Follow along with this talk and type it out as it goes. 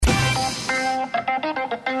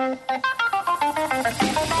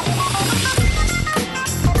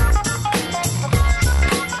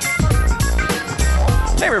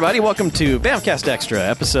everybody. Welcome to Bamcast Extra,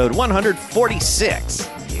 episode 146.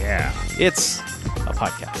 Yeah. It's a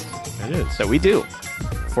podcast It is. that we do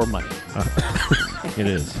for money. It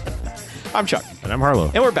is. I'm Chuck. And I'm Harlow.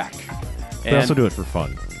 And we're back. We also do it for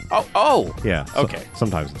fun. Oh. Yeah. Okay.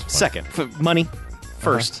 Sometimes it's fun. Second. Money.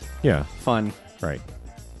 First. Yeah. Fun. Right.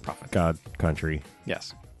 Profit. God, country.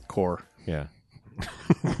 Yes. Core. Yeah.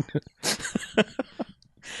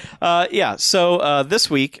 So this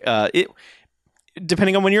week,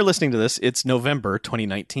 depending on when you're listening to this, it's November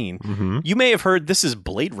 2019. Mm-hmm. You may have heard this is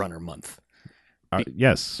Blade Runner month.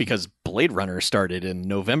 Yes. Because Blade Runner started in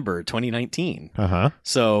November 2019. Uh-huh.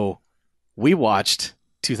 So we watched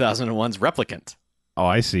 2001's Replicant. Oh,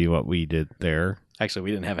 I see what we did there. Actually,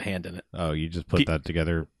 we didn't have a hand in it. Oh, you just put that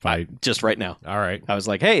together by... Just right now. All right. I was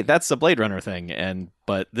like, hey, that's the Blade Runner thing.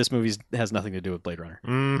 But this movie has nothing to do with Blade Runner.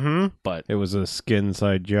 Mm-hmm. But it was a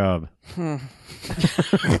skin-side job.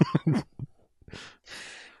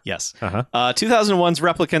 Yes. Uh-huh. 2001's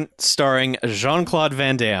Replicant starring Jean-Claude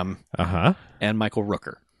Van Damme Uh-huh. and Michael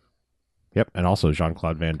Rooker. Yep, and also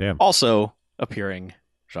Jean-Claude Van Damme. Also appearing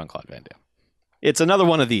Jean-Claude Van Damme. It's another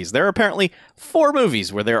one of these. There are apparently 4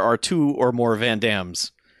 movies where there are 2 or more Van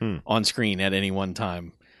Dammes on screen at any one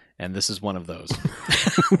time, and this is one of those.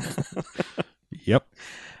 Yep.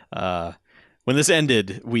 When this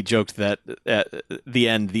ended, we joked that at the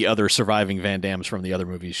end, the other surviving Van Dammes from the other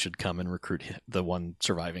movies should come and recruit the one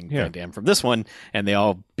surviving Van Damme from this one, and they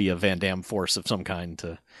all be a Van Damme force of some kind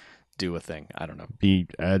to do a thing. I don't know. Be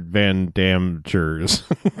at Van Damme churs.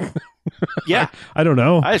 Yeah. I don't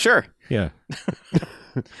know. Sure. Yeah.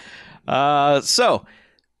 So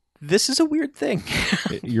this is a weird thing.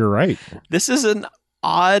 You're right. This is an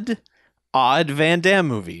odd Van Damme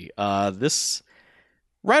movie. This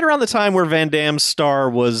right around the time where Van Damme's star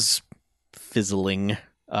was fizzling.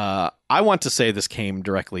 I want to say this came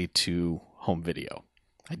directly to home video.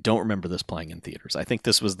 I don't remember this playing in theaters. I think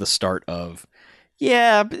this was the start of,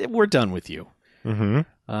 yeah, we're done with you.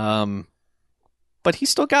 Mm-hmm. But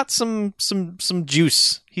he's still got some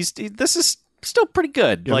juice. This is still pretty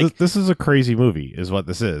good. Yeah, like this is a crazy movie, is what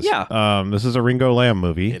this is. Yeah. This is a Ringo Lam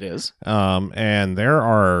movie. It is. And there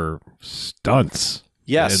are stunts.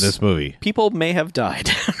 Yes. In this movie. People may have died.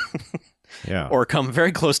 Yeah. Or come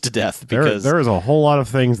very close to death because there is a whole lot of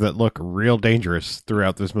things that look real dangerous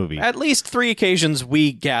throughout this movie. At least 3 occasions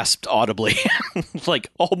we gasped audibly. Like,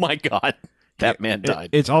 oh my God, that man died.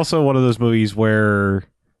 It's also one of those movies where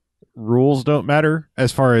rules don't matter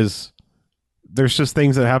as far as there's just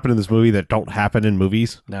things that happen in this movie that don't happen in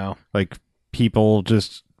movies. No. Like people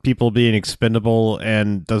being expendable,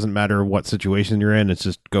 and doesn't matter what situation you're in. It's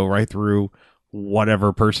just go right through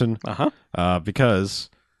whatever person. Because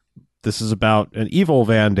this is about an evil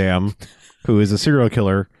Van Damme who is a serial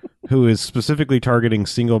killer who is specifically targeting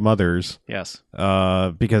single mothers. Yes.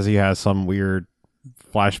 Because he has some weird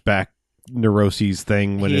flashback neuroses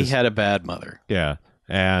thing when he had a bad mother. Yeah.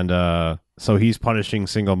 And so he's punishing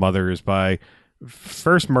single mothers by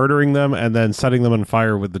first murdering them and then setting them on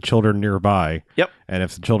fire with the children nearby. Yep. And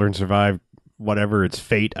if the children survive, whatever, it's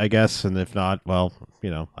fate, I guess. And if not, well,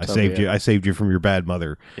 I saved you. I saved you from your bad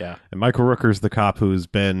mother. Yeah. And Michael Rooker's the cop who's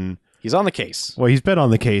been... He's on the case. Well, he's been on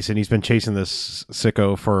the case, and he's been chasing this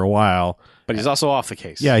sicko for a while. But he's also off the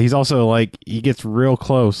case. Yeah, he's also, he gets real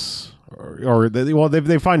close...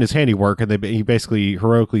 they find his handiwork, and he basically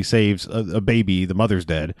heroically saves a baby. The mother's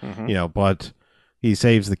dead, but he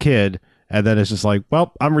saves the kid, and then it's just like,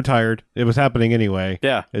 well, I'm retired. It was happening anyway.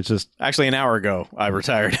 Yeah, it's just actually an hour ago I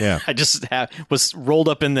retired. Yeah, I just was rolled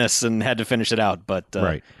up in this and had to finish it out, but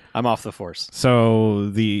right. I'm off the force.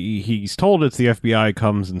 So he's told it's the FBI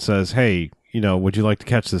comes and says, hey, would you like to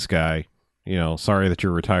catch this guy? Sorry that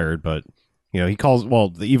you're retired, but. He calls,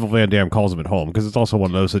 the evil Van Damme calls him at home, because it's also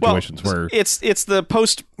one of those situations where... It's the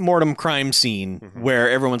post-mortem crime scene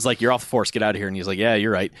where everyone's like, you're off the force, get out of here. And he's like, yeah,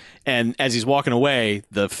 you're right. And as he's walking away,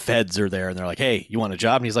 the feds are there, and they're like, hey, you want a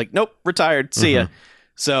job? And he's like, nope, retired, see ya.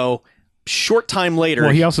 So, short time later...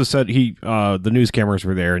 Well, he also said the news cameras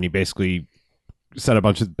were there, and he basically said a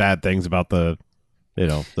bunch of bad things about the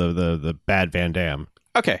bad Van Damme.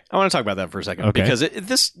 Okay, I want to talk about that for a second, because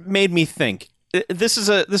this made me think... This is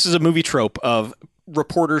a movie trope of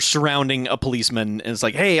reporters surrounding a policeman, and it's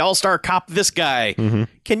like, hey, all-star cop this guy.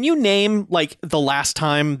 Can you name the last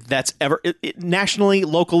time that's ever nationally,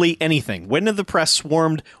 locally, anything? When have the press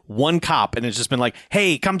swarmed one cop and it's just been like,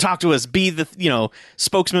 hey, come talk to us, be the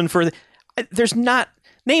spokesman for there's not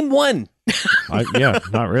name one.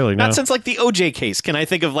 Not really. No. Not since the OJ case can I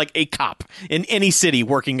think of a cop in any city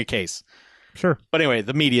working a case. Sure. But anyway,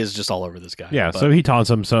 the media is just all over this guy. Yeah, so he taunts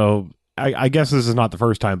him. So I guess this is not the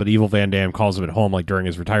first time, but Evil Van Damme calls him at home during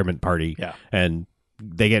his retirement party. Yeah. And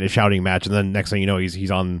they get in a shouting match, and then next thing you know,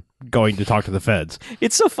 he's on going to talk to the feds.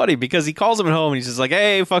 It's so funny because he calls him at home and he's just like,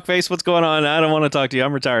 hey, fuckface, what's going on? I don't want to talk to you.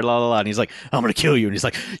 I'm retired, la la la. And he's like, I'm going to kill you. And he's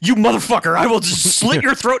like, you motherfucker, I will just slit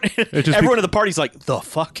your throat. Everyone at the party's like, the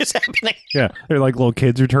fuck is happening? Yeah, they're like little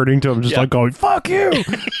kids returning to him, just like going, fuck you.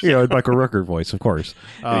 Michael Rooker voice, of course.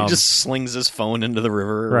 He just slings his phone into the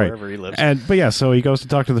river or wherever he lives. But yeah, so he goes to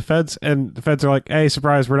talk to the feds, and the feds are like, hey,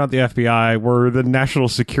 surprise, we're not the FBI, we're the National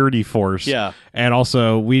Security Force. Yeah. And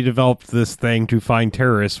also, we developed this thing to find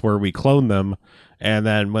terrorists where we clone them, and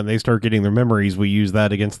then when they start getting their memories, we use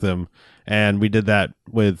that against them. And we did that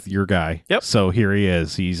with your guy. Yep. So here he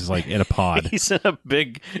is. He's like in a pod. He's in a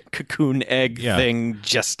big cocoon egg thing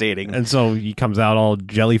gestating. And so he comes out all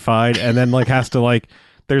jellified, and then like has to like,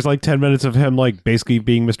 there's like 10 minutes of him like basically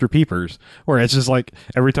being Mr. Peepers, where it's just like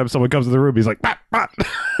every time someone comes in the room, he's like, bah, bah.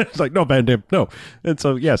 It's like, no, Van Damme, no. And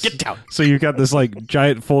so, yes. Get down. So you've got this like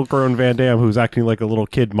giant full grown Van Damme who's acting like a little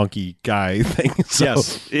kid monkey guy thing. So,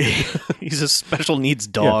 yes. He's a special needs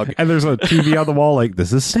dog. Yeah. And there's a TV on the wall like,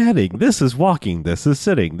 this is standing, this is walking, this is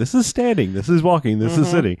sitting, this is standing, this is walking, this is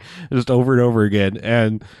sitting. Just over and over again.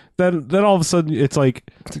 And then all of a sudden it's like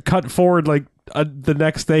cut forward like the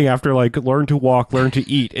next thing after like learn to walk, learn to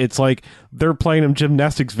eat. It's like they're playing him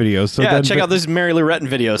gymnastics videos. So yeah, check out those Mary Lou Retton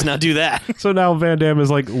videos. Now do that. So now Van Damme is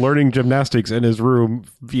like learning gymnastics in his room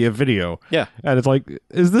via video. Yeah. And it's like,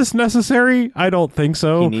 is this necessary? I don't think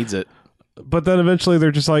so. He needs it. But then eventually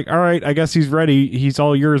they're just like, all right, I guess he's ready. He's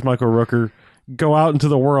all yours, Michael Rooker. Go out into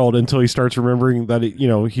the world until he starts remembering that,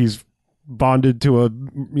 he's bonded to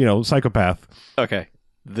a, psychopath. Okay.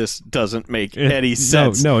 This doesn't make any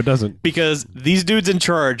sense. No, it doesn't. Because these dudes in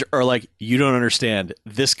charge are like, you don't understand.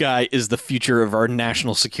 This guy is the future of our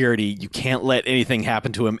national security. You can't let anything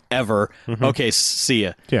happen to him ever. Mm-hmm. Okay, see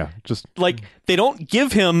ya. Yeah, just... Like, they don't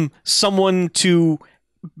give him someone to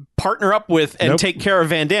partner up with and take care of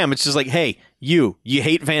Van Damme. It's just like, hey, you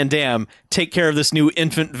hate Van Damme. Take care of this new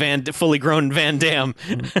infant fully grown Van Damme.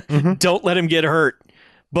 Mm-hmm. Don't let him get hurt.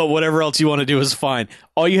 But whatever else you want to do is fine.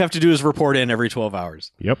 All you have to do is report in every 12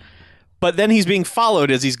 hours. Yep. But then he's being followed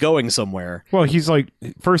as he's going somewhere. Well, he's like,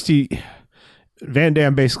 first Van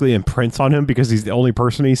Damme basically imprints on him because he's the only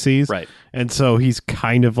person he sees. Right. And so he's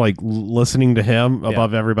kind of like listening to him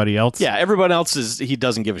above everybody else. Yeah, everyone else he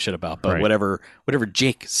doesn't give a shit about. But whatever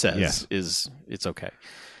Jake says it's okay.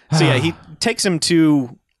 So yeah, he takes him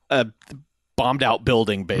to a bombed out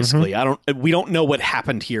building, basically. Mm-hmm. We don't know what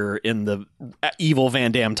happened here in the evil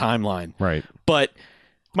Van Damme timeline. Right. But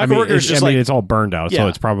Michael Rooker's just it's all burned out, so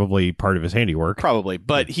it's probably part of his handiwork. Probably.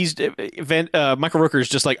 But Michael Rooker's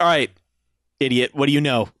just like, all right, idiot, what do you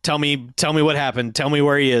know? Tell me what happened. Tell me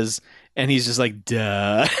where he is. And he's just like,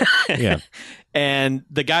 duh. Yeah. And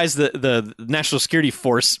the guys, the National Security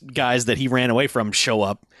Force guys that he ran away from show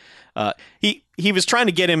up. He was trying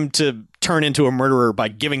to get him to turn into a murderer by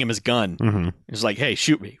giving him his gun. Mm-hmm. He's like, hey,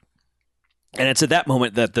 shoot me. And it's at that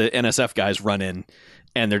moment that the NSF guys run in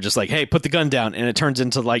and they're just like, hey, put the gun down. And it turns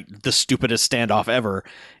into like the stupidest standoff ever.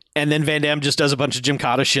 And then Van Damme just does a bunch of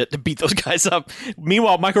Gymkata shit to beat those guys up.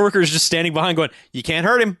 Meanwhile, Michael Rooker is just standing behind going, you can't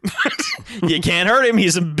hurt him. You can't hurt him.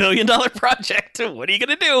 He's $1 billion project. What are you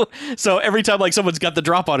going to do? So every time like someone's got the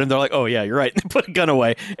drop on him, they're like, oh yeah, you're right. They put a gun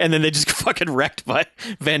away. And then they just fucking wrecked by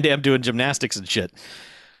Van Damme doing gymnastics and shit.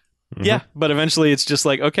 Mm-hmm. Yeah, but eventually it's just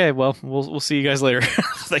like, okay, well, we'll see you guys later.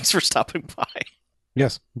 Thanks for stopping by.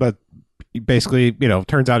 Yes, but basically,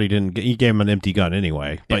 turns out he gave him an empty gun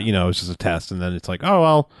anyway. But, it's just a test. And then it's like, oh,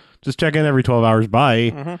 well, just check in every 12 hours.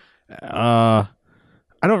 Bye. Mm-hmm.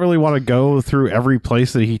 I don't really want to go through every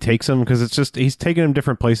place that he takes him because it's just he's taking him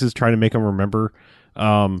different places, trying to make him remember.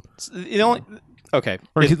 Okay.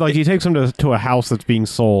 Or he takes him to a house that's being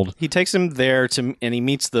sold. He takes him there and he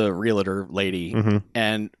meets the realtor lady. Mm-hmm.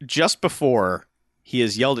 And just before, he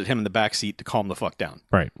has yelled at him in the backseat to calm the fuck down.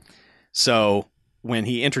 Right. So when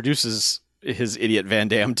he introduces his idiot Van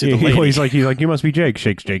Damme to the lady, he's like, you must be Jake.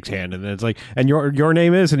 Shakes Jake's hand, and then it's like, and your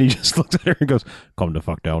name is, and he just looks at her and goes, calm the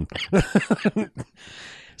fuck down.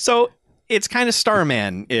 So it's kind of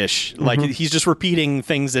Starman-ish. Like he's just repeating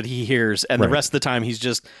things that he hears, and the rest of the time he's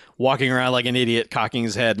just walking around like an idiot, cocking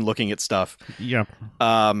his head and looking at stuff. Yeah.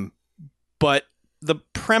 But the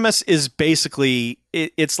premise is basically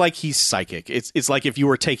it's like he's psychic. It's like if you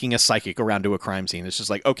were taking a psychic around to a crime scene. It's just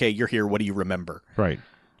like, okay, you're here. What do you remember? Right.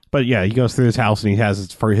 But yeah, he goes through his house and he has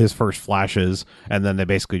his first flashes, and then they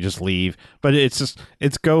basically just leave. But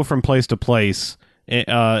it's go from place to place,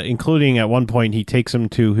 including at one point he takes him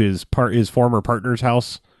to his former partner's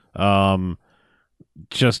house,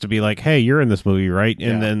 just to be like, hey, you're in this movie, right?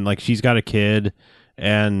 And then like she's got a kid,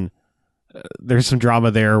 and there's some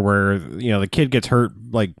drama there where the kid gets hurt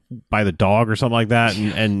like by the dog or something like that,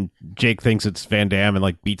 and Jake thinks it's Van Damme and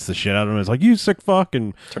like beats the shit out of him. It's like, you sick fuck,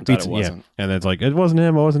 and turns beats out it wasn't. Yeah. And then it's like, it wasn't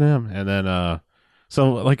him, and then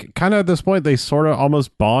so like kind of at this point they sort of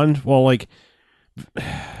almost bond. Well, like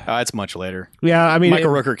it's much later. Yeah, I mean,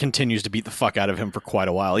 Michael Rooker continues to beat the fuck out of him for quite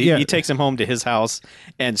a while. He takes him home to his house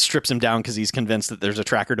and strips him down because he's convinced that there's a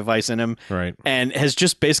tracker device in him. Right. And has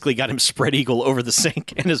just basically got him spread eagle over the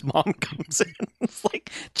sink, and his mom comes in. It's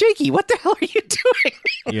like, Jakey, what the hell are you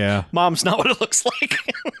doing? Yeah. Mom's not what it looks like.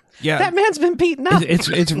 Yeah. That man's been beaten up.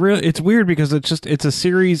 It's weird because it's a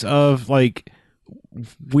series of like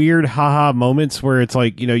weird haha moments where it's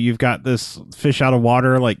like, you've got this fish out of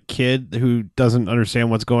water like kid who doesn't understand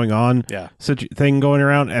what's going on, such thing going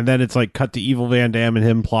around, and then it's like cut to evil Van Damme and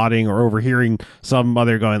him plotting or overhearing some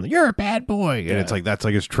mother going, "You're a bad boy," and it's like that's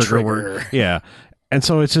like his trigger word. And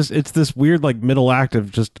so it's this weird like middle act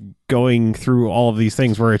of just going through all of these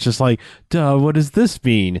things where it's just like, duh, what does this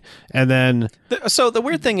mean? And then so the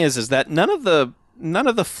weird thing is that none of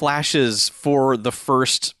the flashes for the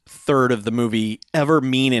first third of the movie ever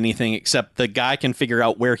mean anything except the guy can figure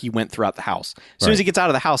out where he went throughout the house. As soon as he gets out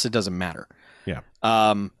of the house, it doesn't matter. Yeah.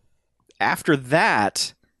 After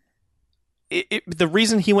that, the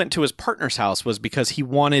reason he went to his partner's house was because he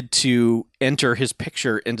wanted to enter his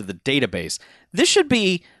picture into the database. This should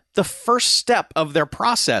be the first step of their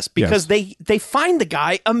process because they find the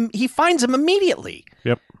guy. He finds him immediately.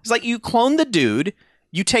 Yep. It's like you clone the dude.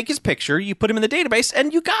 You take his picture, you put him in the database,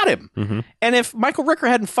 and you got him. Mm-hmm. And if Michael Rooker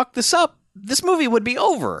hadn't fucked this up, this movie would be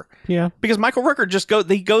over. Yeah. Because Michael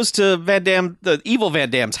Rooker goes to Van Damme, the evil Van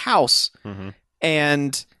Damme's house,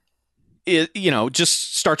 and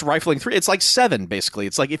just starts rifling through. It's like Seven, basically.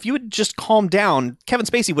 It's like if you had just calmed down, Kevin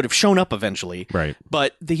Spacey would have shown up eventually. Right.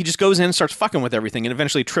 But he just goes in and starts fucking with everything and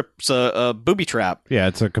eventually trips a booby trap. Yeah,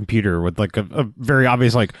 it's a computer with like a very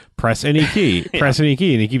obvious like press any key, press any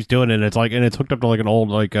key, and he keeps doing it. And it's like, and it's hooked up to like an old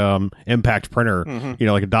like impact printer,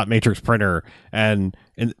 like a dot matrix printer, and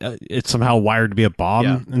it's somehow wired to be a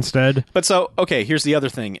bomb instead. But so, okay, here's the other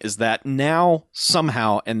thing is that now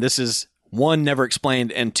somehow, and this is one, never explained,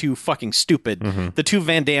 and two, fucking stupid. The two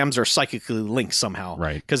Van Dammes are psychically linked somehow.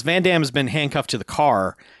 Right. Because Van Damme has been handcuffed to the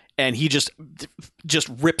car, and he just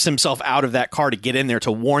rips himself out of that car to get in there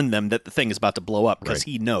to warn them that the thing is about to blow up, because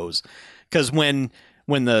he knows. Because when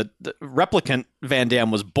the replicant Van Damme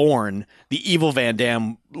was born, the evil Van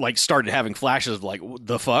Damme like started having flashes of like,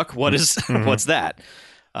 the fuck? What is what's that?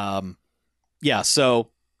 So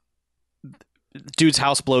dude's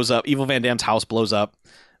house blows up. Evil Van Damme's house blows up.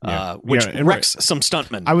 Which wrecks some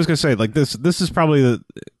stuntmen. I was gonna say, like, this is probably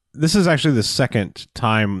this is actually the second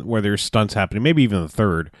time where there's stunts happening, maybe even the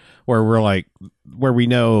third, where where we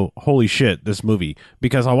know, holy shit, this movie.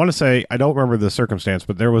 Because I want to say, I don't remember the circumstance,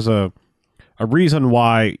 but there was a reason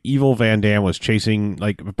why evil Van Damme was chasing,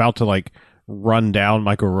 like, about to like run down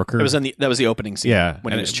Michael Rooker. That was the opening scene. Yeah,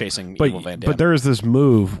 when he was chasing evil Van Damme. But there is this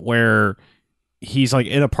move where he's like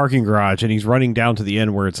in a parking garage and he's running down to the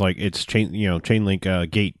end where it's like it's chain link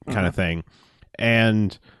gate kind of thing,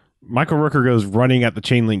 and Michael Rooker goes running at the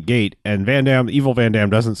chain link gate, and evil Van Damme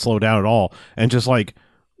doesn't slow down at all and just like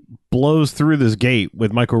blows through this gate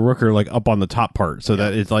with Michael Rooker like up on the top part, so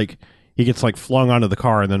that it's like he gets like flung onto the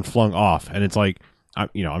car and then flung off, and it's like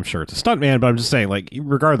I'm sure it's a stunt man, but I'm just saying, like,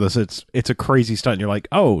 regardless, it's a crazy stunt. And you're like,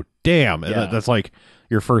 oh damn, that's like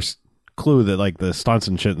your first clue that like the stunts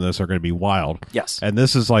and shit in this are going to be wild. Yes. And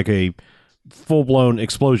this is like a full-blown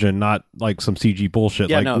explosion, not like some CG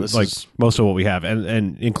bullshit like most of what we have,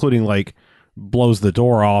 and including like blows the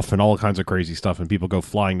door off and all kinds of crazy stuff, and people go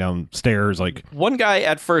flying downstairs. Like, one guy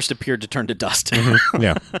at first appeared to turn to dust.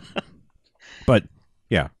 Yeah. But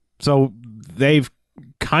yeah, so they've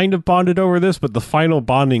kind of bonded over this, but the final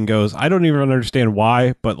bonding goes, I don't even understand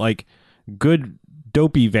why, but like good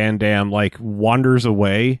dopey Van Damme like wanders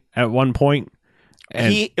away at one point,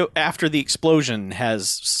 and he, after the explosion, has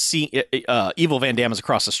seen evil Van Damme is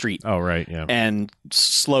across the street. Oh right, yeah. And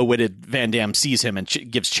slow-witted Van Damme sees him and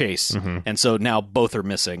gives chase, and so now both are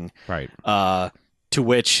missing. Right. To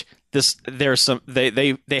which there's some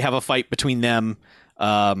they have a fight between them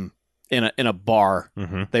in a bar.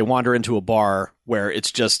 They wander into a bar where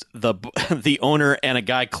it's just the owner and a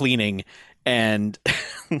guy cleaning. And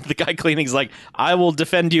the guy cleaning's like, I will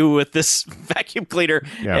defend you with this vacuum cleaner.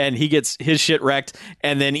 Yep. And he gets his shit wrecked.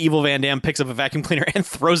 And then evil Van Damme picks up a vacuum cleaner and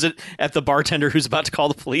throws it at the bartender who's about to call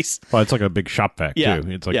the police. Well, it's like a big shop vac, too.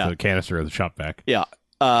 It's like the canister of the shop vac. Yeah.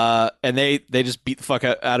 And they just beat the fuck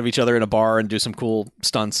out of each other in a bar and do some cool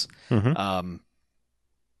stunts.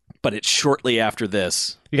 But it's shortly after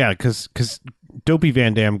this. Yeah, because Dopey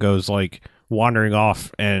Van Damme goes like wandering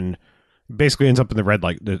off and basically ends up in the red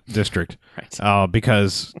light district. Right.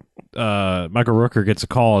 Because Michael Rooker gets a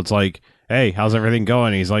call. It's like, hey, how's everything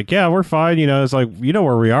going? He's like, yeah, we're fine. It's like, you know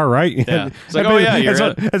where we are, right? Yeah. It's like, oh, yeah,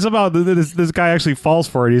 and somehow this guy actually falls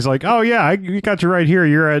for it. He's like, oh, yeah, we got you right here.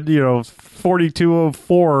 You're at,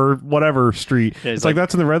 4204 whatever street. Yeah, it's like,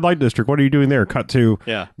 that's in the red light district. What are you doing there? Cut to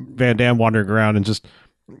Van Damme wandering around and just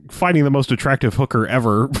finding the most attractive hooker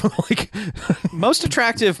ever. Like, most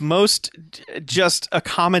attractive, most just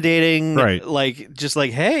accommodating. Right. Like, just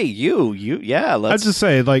like, hey, you, yeah, let's... I'd just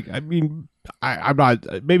say, like, I mean... I'm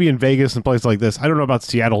not, maybe in Vegas and places like this. I don't know about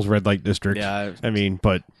Seattle's red light district. Yeah. I mean,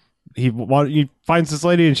 but he finds this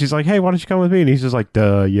lady and she's like, hey, why don't you come with me? And he's just like,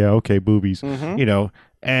 duh, yeah, okay, boobies.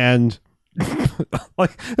 And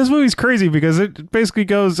like, this movie's crazy because it basically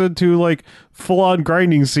goes into like full on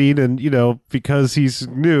grinding scene. And, because he's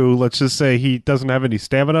new, let's just say he doesn't have any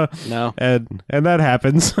stamina. No. And that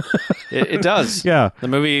happens. It does. Yeah. The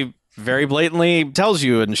movie very blatantly tells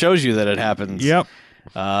you and shows you that it happens. Yep.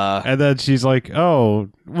 And then she's like, oh,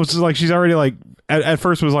 which is like, she's already like, at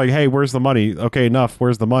first was like, hey, where's the money? Okay, enough.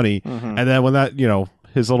 Where's the money? And then when that,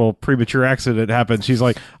 his little premature accident happened, she's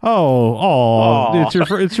like, oh,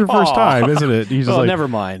 it's your first time, isn't it? He's just like, never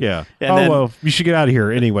mind. Yeah. And then, well, you should get out of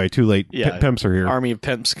here anyway. Too late. Yeah, pimps are here. Army of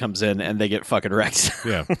pimps comes in and they get fucking wrecked.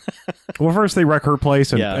 Yeah. Well, first they wreck her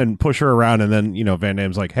place and push her around, and then Van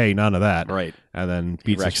Damme's like, hey, none of that. Right. And then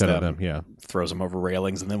beats the shit out of him. Yeah. Throws him over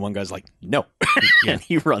railings, and then one guy's like, no, and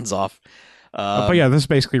he runs off. But yeah, this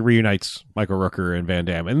basically reunites Michael Rooker and Van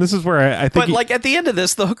Damme, and this is where I think. But like at the end of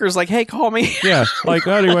this, the hooker's like, "Hey, call me." Yeah, like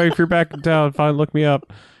anyway, if you're back in town, fine, look me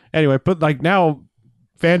up. Anyway, but like now,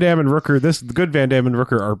 Van Damme and Rooker, the good Van Damme and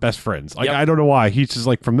Rooker are best friends. Like I don't know why. He's just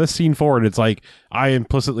like from this scene forward, it's like I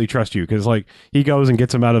implicitly trust you because like he goes and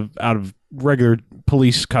gets him out of regular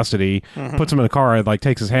police custody, puts him in a car, and like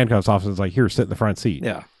takes his handcuffs off, and is like, "Here, sit in the front seat."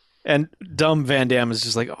 Yeah. And dumb Van Damme is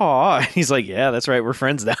just like, "Aw," and he's like, "Yeah, that's right, we're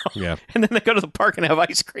friends now." Yeah. And then they go to the park and have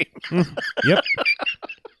ice cream. Yep.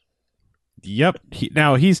 Yep.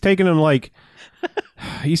 Now he's taken him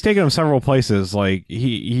several places. Like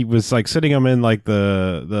he was like sitting him in like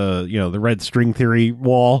the the red string theory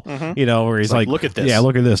wall. Where he's like, "Look at this. Yeah,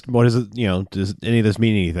 look at this. What is it? Does any of this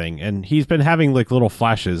mean anything?" And he's been having like little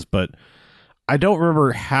flashes, but I don't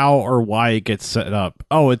remember how or why it gets set up.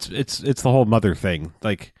 Oh, it's the whole mother thing.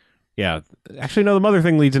 Like. Yeah, actually, no. The mother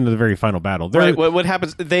thing leads into the very final battle. Right. What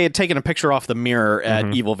happens? They had taken a picture off the mirror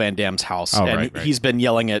at Evil Van Damme's house, and he's been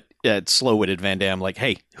yelling at slow-witted Van Damme, like,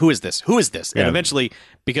 "Hey, who is this? Who is this?" Yeah. And eventually,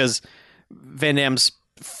 because Van Damme's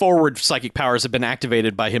forward psychic powers have been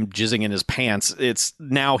activated by him jizzing in his pants,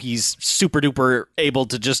 now he's super duper able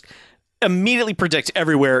to just immediately predict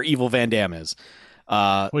everywhere Evil Van Damme is.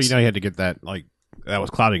 Well, he had to get that like. That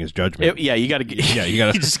was clouding his judgment. You got to.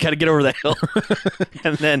 You just got to get over the hill,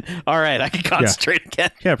 and then all right, I can concentrate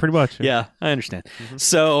again. Yeah, pretty much. Yeah, I understand.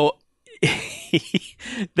 So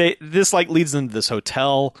this like leads them to this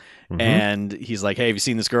hotel, and he's like, "Hey, have you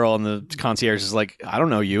seen this girl?" And the concierge is like, "I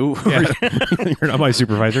don't know you. You're not my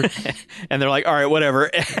supervisor." And they're like, "All right,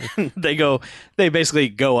 whatever." And they basically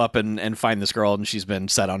go up and find this girl, and she's been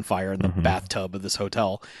set on fire in the bathtub of this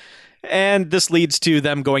hotel. And this leads to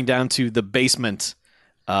them going down to the basement.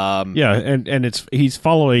 And he's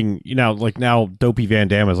following, now Dopey Van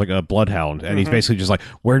Damme is like a bloodhound, and he's basically just like,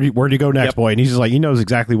 where do you go next, boy? And he's just like, he knows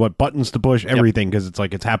exactly what buttons to push, everything, because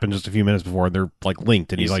it's happened just a few minutes before, and they're like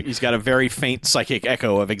linked, and he's got a very faint psychic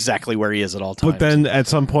echo of exactly where he is at all times. But then at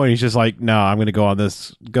some point he's just like, no, I'm going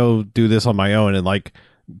to go do this on my own, and like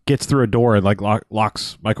gets through a door and like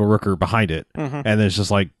locks Michael Rooker behind it, and then it's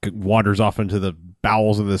just like wanders off into the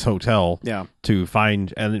bowels of this hotel to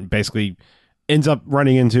find, and basically ends up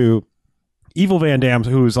running into Evil Van Damme,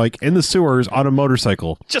 who's like in the sewers on a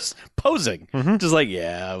motorcycle, just posing, just like,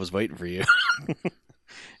 yeah, I was waiting for you.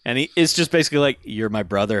 And it's just basically like, you're my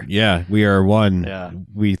brother. Yeah, we are one. Yeah,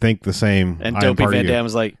 we think the same. And Dopey Van Damme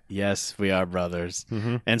is like, yes, we are brothers.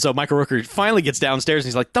 And so Michael Rooker finally gets downstairs and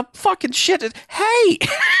he's like, the fucking shit, hey!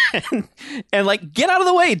 and like, get out of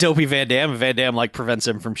the way, Dopey Van Damme. And Van Damme like prevents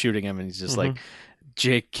him from shooting him, and he's just like,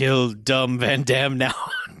 Jake killed dumb Van Damme now.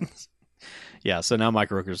 Yeah, so now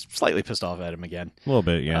Michael Rooker's slightly pissed off at him again. A little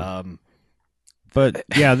bit, yeah. But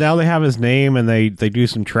yeah, now they have his name, and they do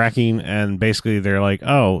some tracking, and basically they're like,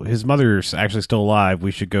 oh, his mother's actually still alive.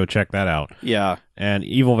 We should go check that out. Yeah. And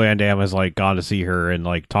Evil Van Damme has like gone to see her and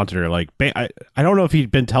like taunted her. Like, I don't know if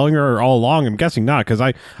he'd been telling her all along. I'm guessing not, because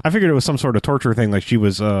I figured it was some sort of torture thing. Like she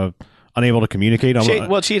was unable to communicate.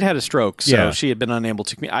 She had had a stroke, so she had been unable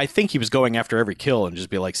to communicate. I think he was going after every kill and just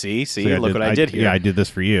be like, see, look what I did here. Yeah, I did this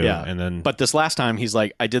for you. Yeah. And then, but this last time, he's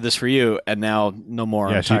like, I did this for you, and now no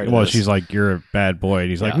more. Yeah, she's like, you're a bad boy. And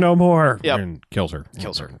he's like, no more. And kills her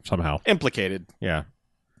somehow. Implicated. Yeah.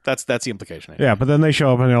 That's the implication. Yeah, but then they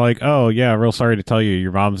show up and they're like, oh, yeah, real sorry to tell you,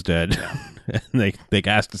 your mom's dead. Yeah. And they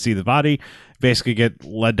ask to see the body, basically get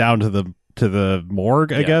led down to the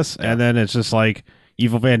morgue, I guess. Yeah. And then it's just like,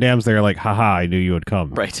 Evil Van Damme's there like, haha, I knew you would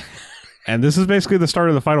come. Right. And this is basically the start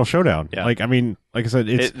of the final showdown. Yeah. Like, I mean, like I said,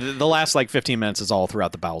 the last 15 minutes is all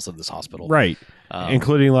throughout the bowels of this hospital. Right.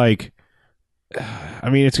 Including like, I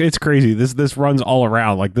mean, it's crazy. This runs all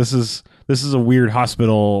around. Like, this is a weird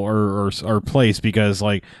hospital or place because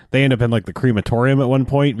like they end up in like the crematorium at one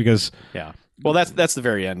point because well, that's the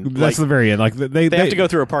very end. That's the very end. Like they have to go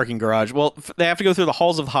through a parking garage. Well, they have to go through the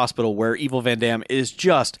halls of the hospital where Evil Van Damme is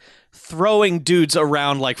just throwing dudes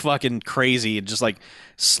around like fucking crazy and just like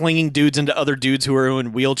slinging dudes into other dudes who are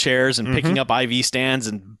in wheelchairs and picking up IV stands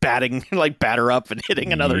and batter up and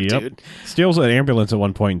hitting another dude. Steals an ambulance at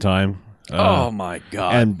one point in time. Oh my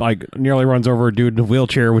god! And like nearly runs over a dude in a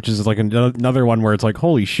wheelchair, which is like another one where it's like,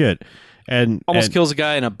 holy shit! And almost kills a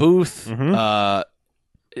guy in a booth.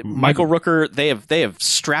 Michael Rooker, they have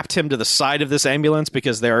strapped him to the side of this ambulance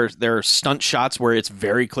because there are stunt shots where it's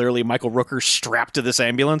very clearly Michael Rooker strapped to this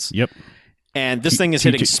ambulance. Yep. And this thing is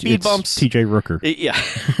hitting speed bumps. TJ Rooker. Yeah.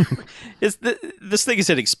 This thing is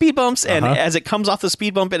hitting speed bumps, and as it comes off the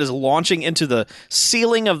speed bump, it is launching into the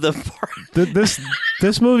ceiling of the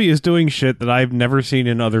This movie is doing shit that I've never seen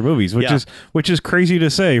in other movies, which is crazy to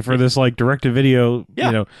say for this like direct-to-video,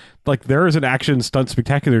 you know, like there is an action stunt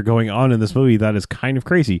spectacular going on in this movie that is kind of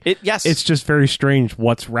crazy. It's just very strange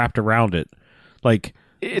what's wrapped around it. Like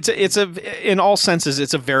it's in all senses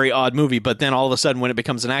it's a very odd movie, but then all of a sudden when it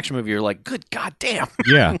becomes an action movie, you're like, good goddamn.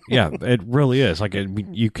 yeah, it really is. Like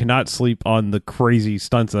you cannot sleep on the crazy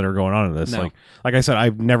stunts that are going on in this. No. Like I said,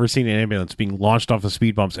 I've never seen an ambulance being launched off of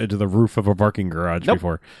speed bumps into the roof of a parking garage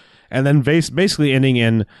before. And then basically ending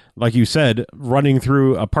in, like you said, running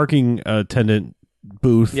through a parking attendant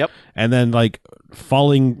booth, and then like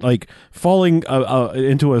falling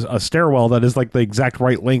into a stairwell that is like the exact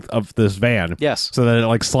right length of this van. Yes. So that it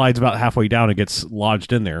like slides about halfway down and gets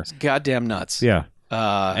lodged in there. It's goddamn nuts. Yeah.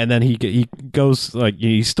 And then he goes like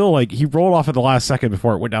he's still like he rolled off at the last second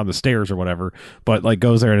before it went down the stairs or whatever, but like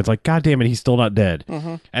goes there and it's like, God damn it, he's still not dead.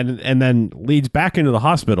 And then leads back into the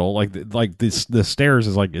hospital like the stairs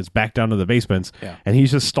is like it's back down to the basements, and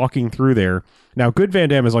he's just stalking through there. Now, Good Van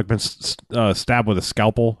Damme has like been stabbed with a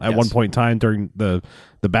scalpel at one point in time during the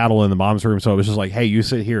battle in the mom's room, so it was just like, hey, you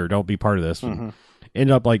sit here, don't be part of this.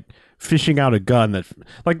 Ended up like fishing out a gun that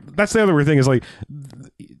like that's the other weird thing is like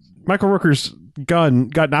Michael Rooker's gun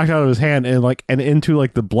got knocked out of his hand and into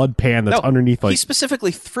like the blood pan that's underneath. Like he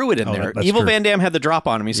specifically threw it in there. Evil Van Damme had the drop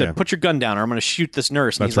on him. He said, "Put your gun down, or I'm going to shoot this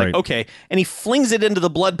nurse." And he's like, "Okay," and he flings it into the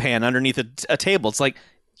blood pan underneath a table. It's like,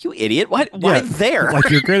 you idiot! Why there? Like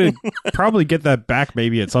you're going to probably get that back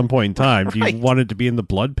maybe at some point in time. Do you want it to be in the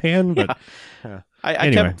blood pan? But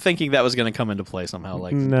I kept thinking that was going to come into play somehow.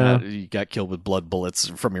 Like you got killed with blood bullets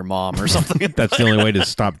from your mom or something. That's the only way to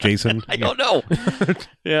stop Jason. I don't know.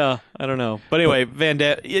 I don't know. But anyway,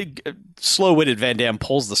 slow-witted Van Damme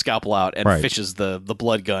pulls the scalpel out and fishes the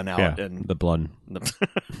blood gun out. Yeah, and the blood.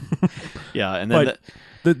 And then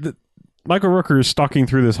the Michael Rooker is stalking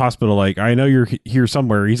through this hospital like, I know you're here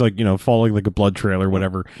somewhere. He's like, following like a blood trail or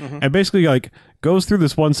whatever. And basically like goes through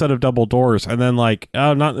this one set of double doors and then like,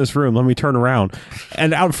 oh, not in this room. Let me turn around.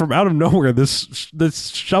 And out of nowhere,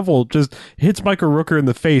 this shovel just hits Michael Rooker in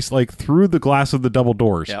the face like through the glass of the double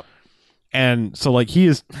doors. Yep. And so like he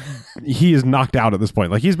is knocked out at this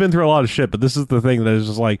point. Like he's been through a lot of shit, but this is the thing that is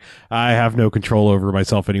just like, I have no control over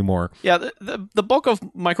myself anymore. Yeah, the bulk of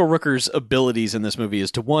Michael Rooker's abilities in this movie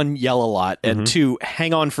is to one, yell a lot, and two,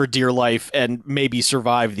 hang on for dear life and maybe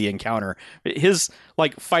survive the encounter. His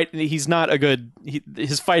he's not a good.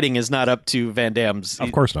 His fighting is not up to Van Damme's.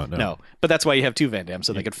 Of course not. No. But that's why you have two Van Dammes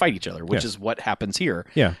so they could fight each other, which is what happens here.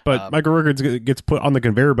 Yeah, but Michael Rooker gets put on the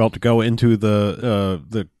conveyor belt to go into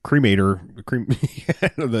the cremator,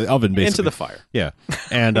 the oven, basically into the fire. Yeah,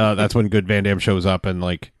 and that's when Good Van Damme shows up and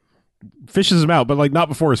like fishes him out, but like not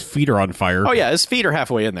before his feet are on fire. Oh yeah, his feet are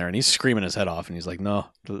halfway in there, and he's screaming his head off, and he's like, "No,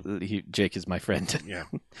 Jake is my friend." Yeah.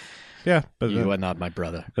 Yeah, but you are not my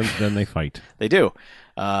brother. Then they fight. They do.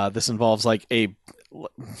 This involves like a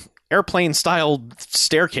airplane style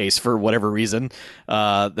staircase for whatever reason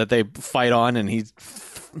that they fight on, and he's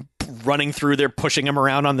running through there, pushing him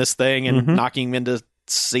around on this thing and knocking him into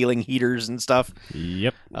ceiling heaters and stuff.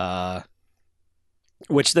 Yep.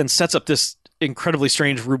 Which then sets up this incredibly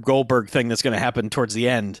strange Rube Goldberg thing that's going to happen towards the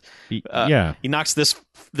end. He knocks this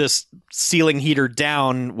ceiling heater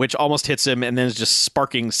down, which almost hits him, and then is just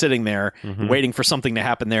sparking, sitting there, waiting for something to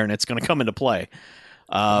happen there, and it's going to come into play.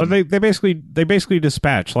 But they basically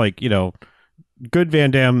dispatch, like, you know, good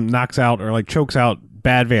Van Damme knocks out or like chokes out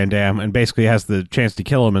bad Van Damme and basically has the chance to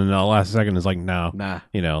kill him, and in the last second is like, nah,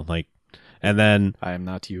 you know, like, and then I am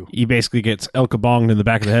not you. He basically gets El Kabonged in the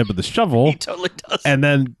back of the head with the shovel. He totally does. And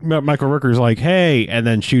then Michael Rooker's like, hey, and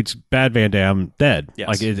then shoots bad Van Damme dead. Yes.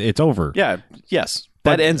 Like it's over. Yeah, yes.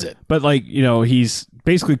 That ends it. But, like, you know, he's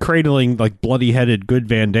basically cradling, like, bloody-headed good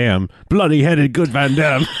Van Damme. Bloody-headed good Van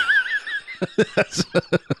Damme.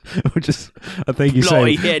 Which is a thing you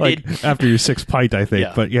say, like, after your sixth pint, I think.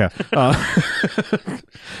 Yeah. But, yeah.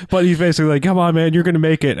 But he's basically like, come on, man, you're going to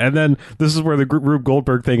make it. And then this is where the Rube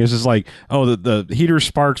Goldberg thing is just like, oh, the heater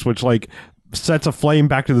sparks, which, like, sets a flame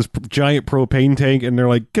back to this giant propane tank, and they're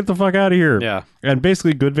like, get the fuck out of here. Yeah. And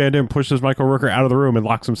basically, good Van Damme pushes Michael Rooker out of the room and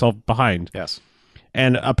locks himself behind. Yes.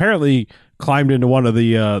 And apparently climbed into one of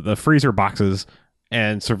the freezer boxes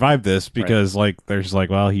and survived this because, like, there's like,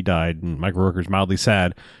 well, he died, and Michael Rooker's mildly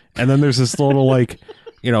sad. And then there's this little, like,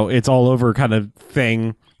 you know, it's all over kind of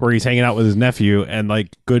thing where he's hanging out with his nephew, and,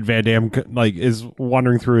 like, good Van Damme, like, is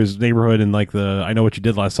wandering through his neighborhood in, like, the I Know What You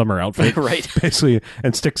Did Last Summer outfit. Right. Basically,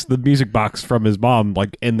 and sticks the music box from his mom,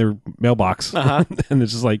 like, in their mailbox. And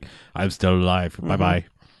it's just like, I'm still alive. Bye-bye.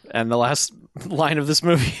 And the last line of this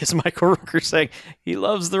movie is Michael Rooker saying he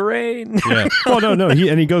loves the rain. Yeah. Well, no.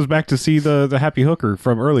 He goes back to see the happy hooker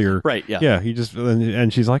from earlier. Right. Yeah. Yeah. He just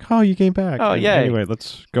and she's like, "Oh, you came back." Oh, yeah. Anyway,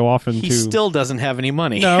 let's go off into. He still doesn't have any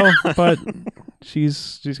money. No, but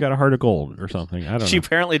she's got a heart of gold or something. I don't know. She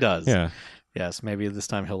apparently does. Yeah. Yes. Maybe this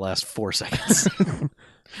time he'll last 4 seconds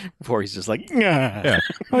before he's just like, nah. Yeah.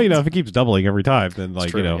 Well, you know, if it keeps doubling every time, then, like,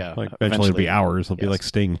 true, you know, yeah. like eventually it'll be hours. It'll be like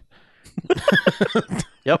Sting.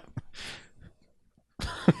 Yep.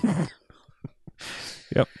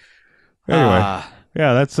 Yep. Anyway,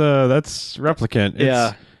 yeah, that's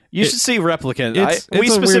Replicant. You should see Replicant. It's a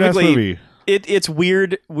weird-ass movie. It's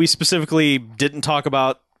weird. We specifically didn't talk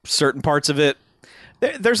about certain parts of it.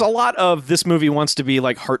 There's a lot of this movie wants to be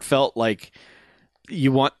like heartfelt, like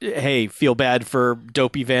you want, hey, feel bad for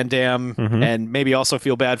dopey Van Damme, and maybe also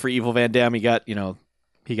feel bad for evil Van Damme.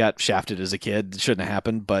 He got shafted as a kid. It shouldn't have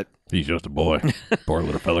happened, but he's just a boy. Poor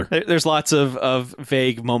little feller. There's lots of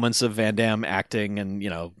vague moments of Van Damme acting and, you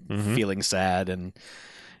know, feeling sad and,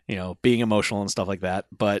 you know, being emotional and stuff like that.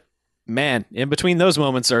 But, man, in between those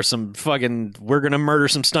moments are some fucking, we're going to murder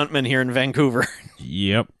some stuntmen here in Vancouver.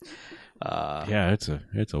 Yep. Yeah,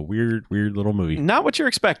 it's a weird little movie. Not what you're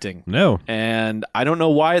expecting. No. And I don't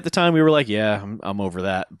know why at the time we were like, yeah, I'm over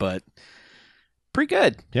that. But pretty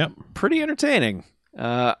good. Yep. Pretty entertaining.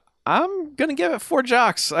 I'm gonna give it 4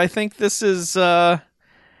 jocks. I think this is. I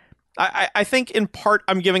think in part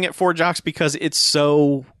I'm giving it 4 jocks because it's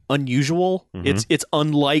so unusual. It's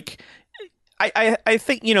unlike. I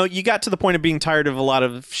think, you know, you got to the point of being tired of a lot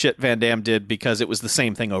of shit Van Damme did because it was the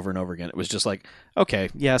same thing over and over again. It was just like, okay,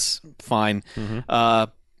 yes, fine.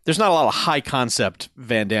 There's not a lot of high concept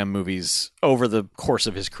Van Damme movies over the course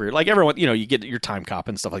of his career. Like everyone, you know, you get your Time Cop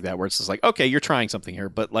and stuff like that, where it's just like, okay, you're trying something here,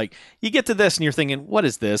 but like you get to this and you're thinking, what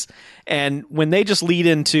is this? And when they just lead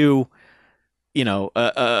into, you know,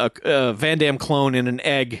 a Van Damme clone in an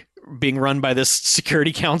egg being run by this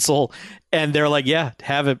security council, and they're like, yeah,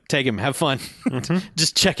 take him, have fun.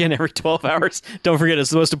 Just check in every 12 hours. Don't forget, it's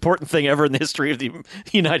the most important thing ever in the history of the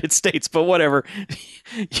United States, but whatever.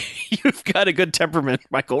 You've got a good temperament,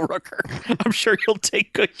 Michael Rooker. I'm sure you'll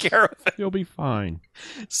take good care of it. You'll be fine.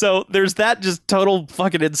 So there's that just total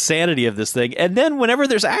fucking insanity of this thing. And then whenever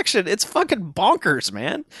there's action, it's fucking bonkers,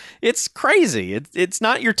 man. It's crazy. It's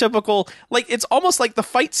not your typical, like, it's almost like the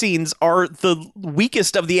fight scenes are the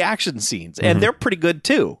weakest of the action scenes, and they're pretty good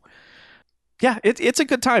too. Yeah, it's a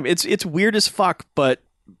good time. It's weird as fuck, but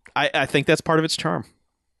I think that's part of its charm.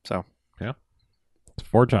 So yeah, it's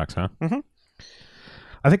 4 jocks, huh?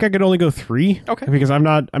 I think I could only go 3. Okay, because I'm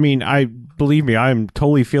not. I mean, believe me, I'm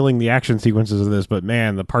totally feeling the action sequences of this, but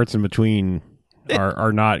man, the parts in between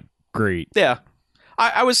are not great. Yeah,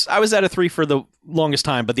 I was at a 3 for the longest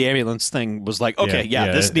time, but the ambulance thing was like, okay,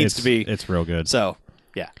 this needs to be. It's real good. So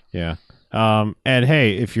yeah. And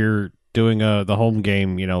hey, if you're doing the home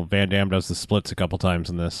game, you know, Van Damme does the splits a couple times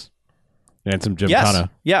in this, and some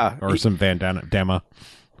Gymkhana, or some Van Damme.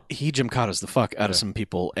 He Gymkhanas the fuck out of some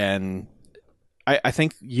people, and I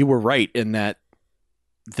think you were right in that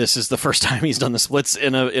this is the first time he's done the splits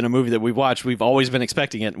in a movie that we've watched. We've always been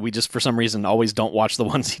expecting it. We just, for some reason, always don't watch the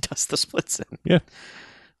ones he does the splits in. Yeah.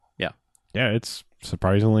 It's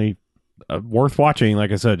surprisingly worth watching.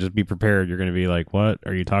 Like I said, just be prepared. You're going to be like, what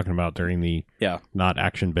are you talking about during the not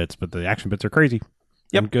action bits, but the action bits are crazy.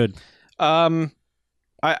 Yep. And good.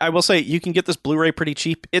 I will say you can get this Blu-ray pretty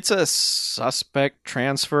cheap. It's a suspect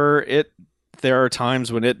transfer. There are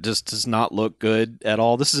times when it just does not look good at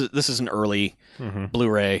all. This is an early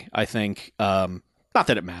Blu-ray, I think. Not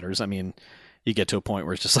that it matters. I mean, you get to a point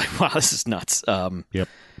where it's just like, wow, this is nuts. Yep.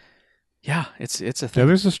 Yeah, it's a thing. Yeah,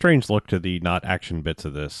 there's a strange look to the not action bits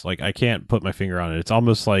of this. Like, I can't put my finger on it. It's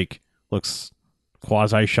almost like looks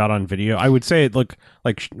quasi shot on video. I would say it looked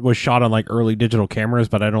like was shot on like early digital cameras,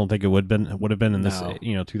 but I don't think it would have been in this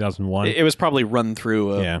 2001. It was probably run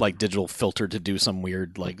through a like digital filter to do some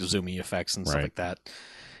weird like zoomy effects and stuff like that.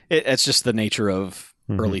 It's just the nature of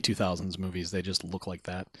early 2000s movies. They just look like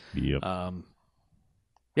that. Yep.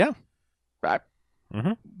 Yeah. Right.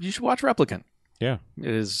 You should watch Replicant. Yeah. It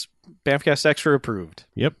is Bamfcast Extra approved.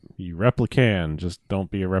 Yep. You replicant. Just don't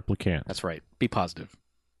be a replicant. That's right. Be positive.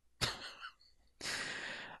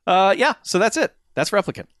 Yeah, so that's it. That's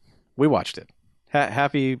Replicant. We watched it.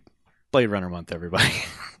 Happy Blade Runner month, everybody.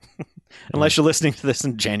 Unless you're listening to this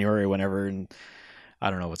in January or whenever, and I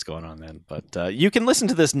don't know what's going on then. But you can listen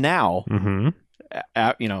to this now. I'm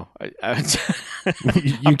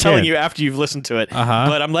telling you after you've listened to it.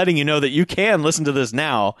 But I'm letting you know that you can listen to this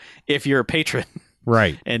now if you're a patron.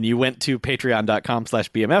 Right. And you went to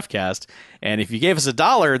patreon.com/BMFcast. And if you gave us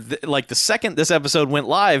 $1, like the second this episode went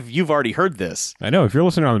live, you've already heard this. I know. If you're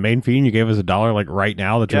listening on the main feed and you gave us $1 like right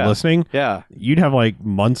now that you're listening, you'd have like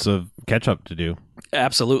months of catch up to do.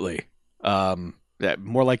 Absolutely.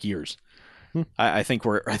 More like years. I think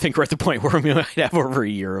we're at the point where we might have over a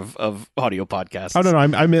year of audio podcasts. Oh, no,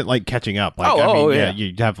 I meant like catching up. Like,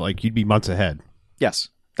 you'd have like, you'd be months ahead. Yes.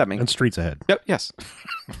 That makes and streets ahead. Yep. Yes.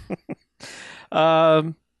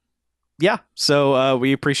 So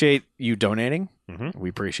we appreciate you donating. We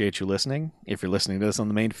appreciate you listening. If you're listening to this on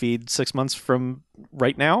the main feed 6 months from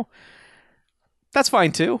right now, that's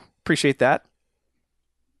fine too. Appreciate that.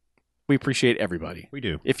 We appreciate everybody. We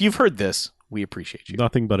do. If you've heard this, we appreciate you.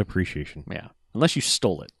 Nothing but appreciation. Yeah. Unless you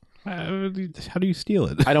stole it. How do you steal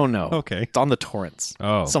it? I don't know. Okay. It's on the torrents.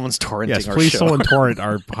 Oh. Someone's torrenting our show. Yes, please someone torrent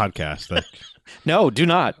our podcast. No, do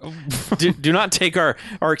not. do not take our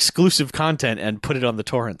exclusive content and put it on the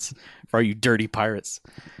torrents for all you dirty pirates.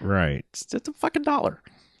 Right. It's a fucking $1.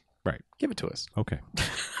 Right. Give it to us. Okay.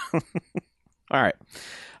 All right.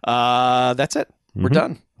 That's it. We're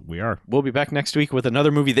done. We are. We'll be back next week with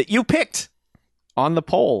another movie that you picked on the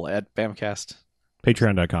poll at Bamcast.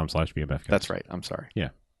 Patreon.com/BMFcast. That's right. I'm sorry. Yeah.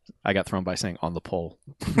 I got thrown by saying on the poll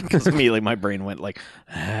because immediately my brain went like,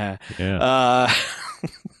 yeah.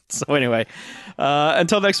 So anyway,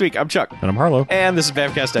 until next week, I'm Chuck. And I'm Harlow. And this is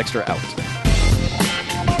Bamcast Extra out.